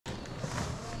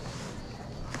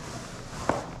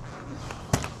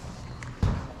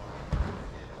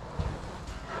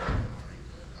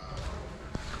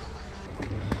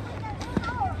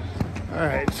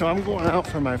Alright, so I'm going out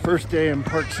for my first day in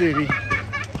Park City.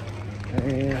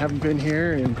 I haven't been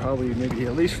here in probably maybe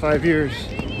at least 5 years.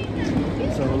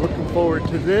 So looking forward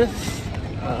to this.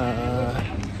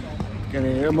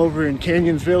 I'm over in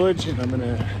Canyons Village, and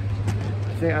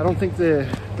I don't think the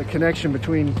connection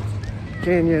between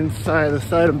Canyons side of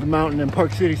the mountain and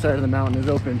Park City side of the mountain is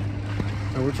open.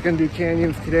 So we're just gonna do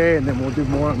Canyons today, and then we'll do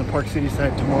more on the Park City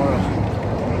side tomorrow.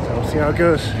 So we'll see how it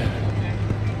goes.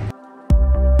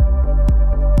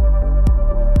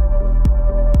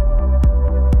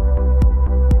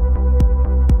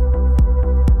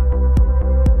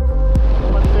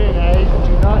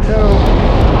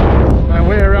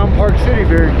 Park City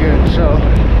very good, so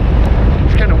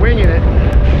just kind of winging it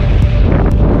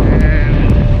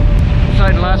and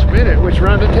decided last minute which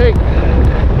round to take.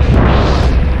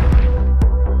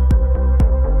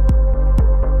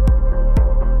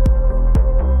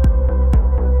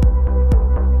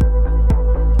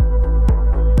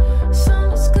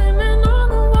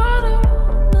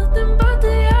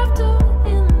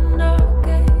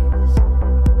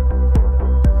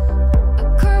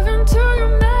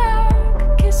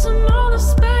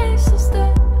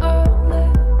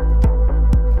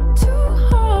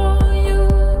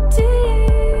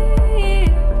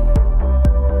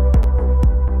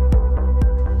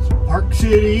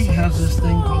 City has this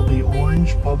thing called the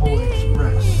Orange Bubble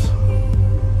Express.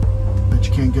 Bet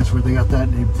you can't guess where they got that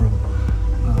name from.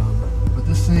 But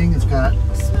this thing has got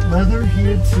leather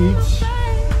heated seats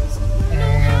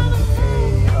and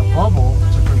a bubble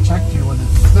to protect you when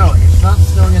it's snowing. It's not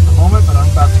snowing at the moment, but I'm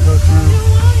about to go through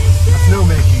a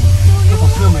couple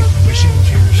snowmaking machines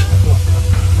here,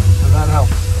 so that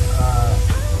helps.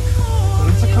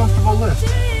 But it's a comfortable lift.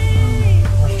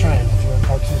 Worth trying if you're in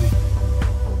Park City.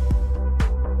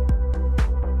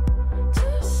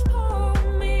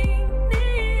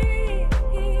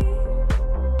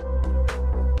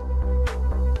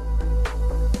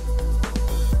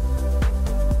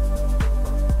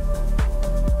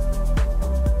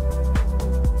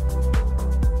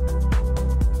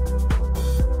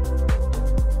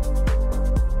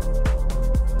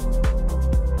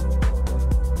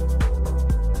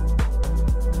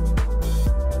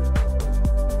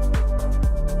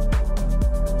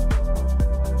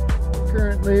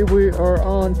 Currently we are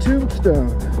on Tombstone.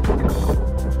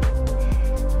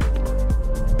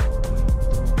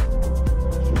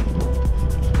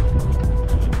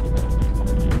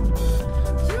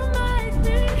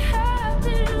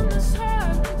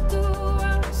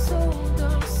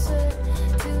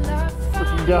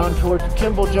 Looking down towards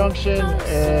Kimball Junction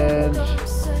and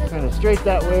kind of straight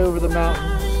that way over the mountain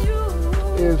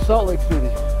is Salt Lake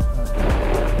City.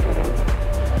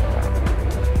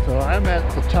 So I'm at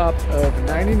the top of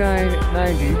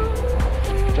 9990,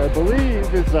 which I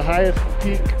believe is the highest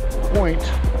peak point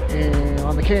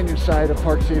on the canyon side of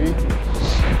Park City.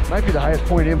 Might be the highest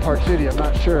point in Park City, I'm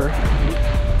not sure.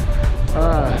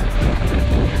 And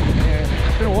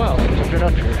it's been a while since I've been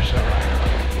up here, so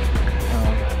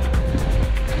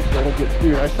that'll get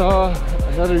through. I saw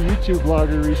another YouTube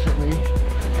vlogger recently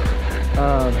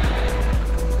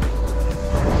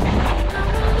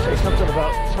say something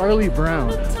about Charlie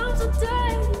Brown.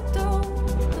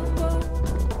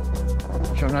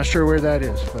 I'm not sure where that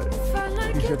is, but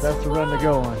he said that's the run to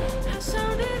go on.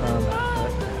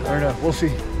 But I don't know, we'll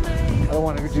see. I don't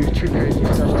want to do too crazy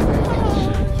stuff today.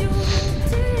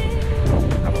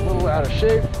 I'm a little out of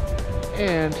shape,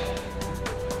 and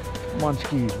I'm on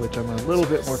skis, which I'm a little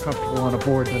bit more comfortable on a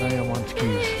board than I am on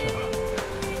skis.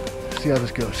 So, see how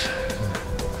this goes. I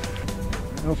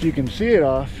don't know if you can see it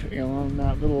off, on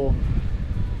that little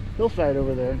hillside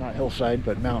over there. Not hillside,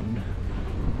 but mountain.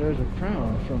 There's a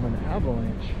crown from an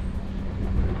avalanche.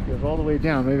 It goes all the way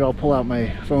down. Maybe I'll pull out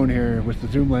my phone here with the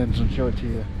zoom lens and show it to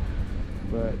you.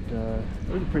 But there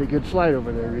was a pretty good slide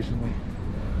over there recently.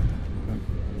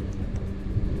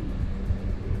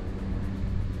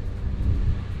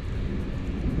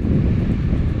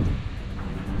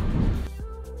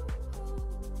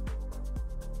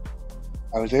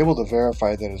 I was able to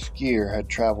verify that a skier had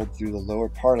traveled through the lower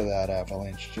part of that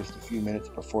avalanche just a few minutes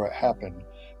before it happened,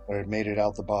 but had made it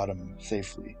out the bottom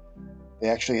safely. They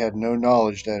actually had no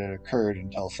knowledge that it occurred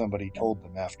until somebody told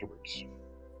them afterwards.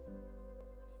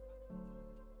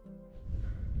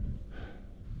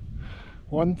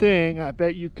 One thing I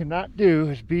bet you cannot do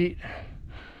is beat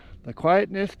the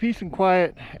quietness, peace and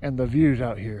quiet, and the views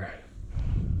out here.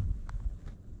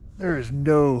 There is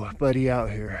nobody out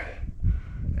here,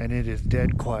 and it is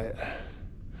dead quiet.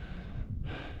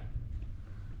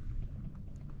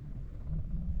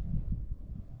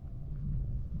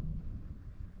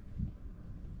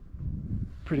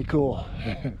 Pretty cool.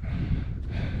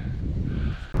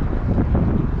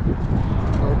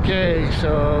 Okay,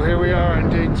 so here we are on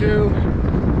day 2.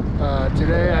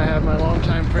 Today I have my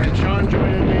longtime friend Sean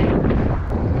joining me,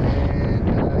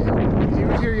 and he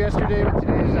was here yesterday, but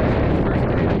today is actually his first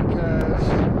day because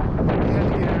he had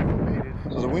to get acclimated.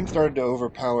 So the wind started to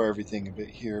overpower everything a bit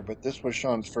here, but this was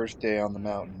Sean's first day on the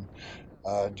mountain.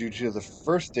 Due to the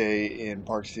first day in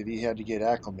Park City, he had to get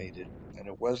acclimated. And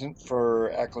it wasn't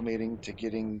for acclimating to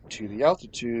getting to the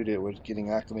altitude, it was getting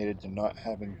acclimated to not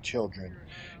having children.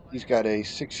 He's got a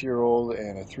 6-year-old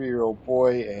and a 3-year-old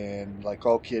boy, and like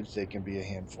all kids, they can be a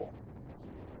handful.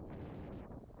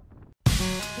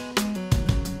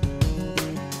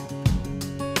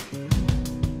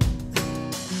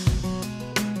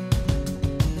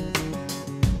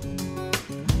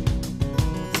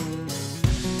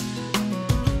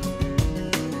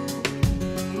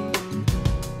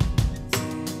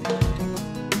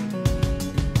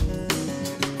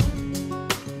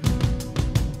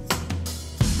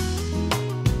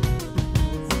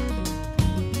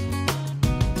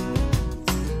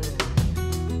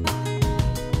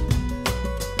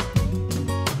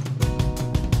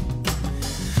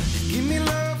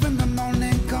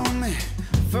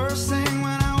 First thing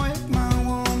when I wake my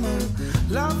woman,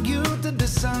 love you till the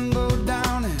sun go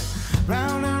down and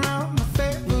round my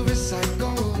favorite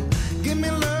cycle. Give me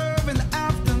love in the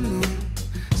afternoon,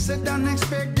 sit down and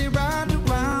expect it right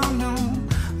around noon,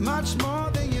 much more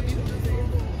than you beautiful.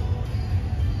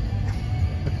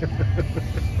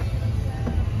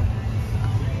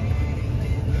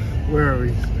 Where are we?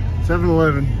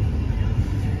 7-Eleven.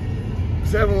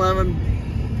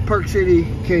 7-Eleven, Park City,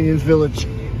 Canyons Village.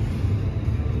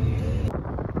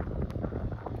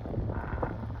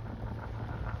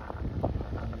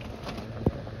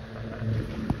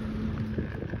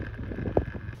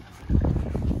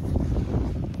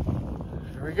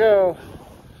 Here we go,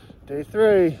 day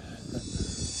 3.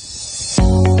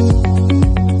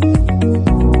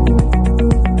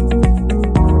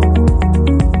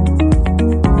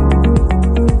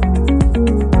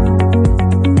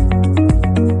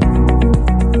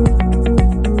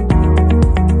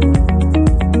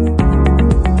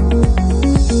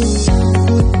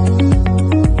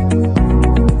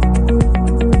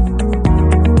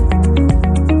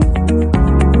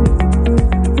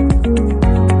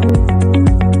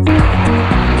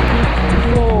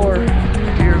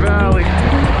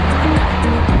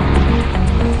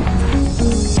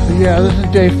 Yeah, this is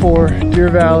day 4, Deer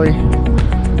Valley.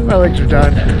 My legs are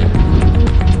done.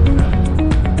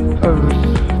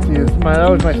 That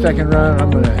was my second run. I'm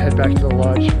gonna head back to the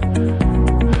lodge,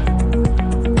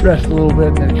 rest a little bit,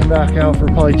 and then come back out for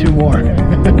probably 2 more.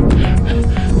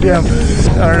 Yeah,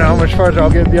 I don't know how much farther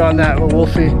I'll get beyond that, but we'll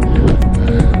see.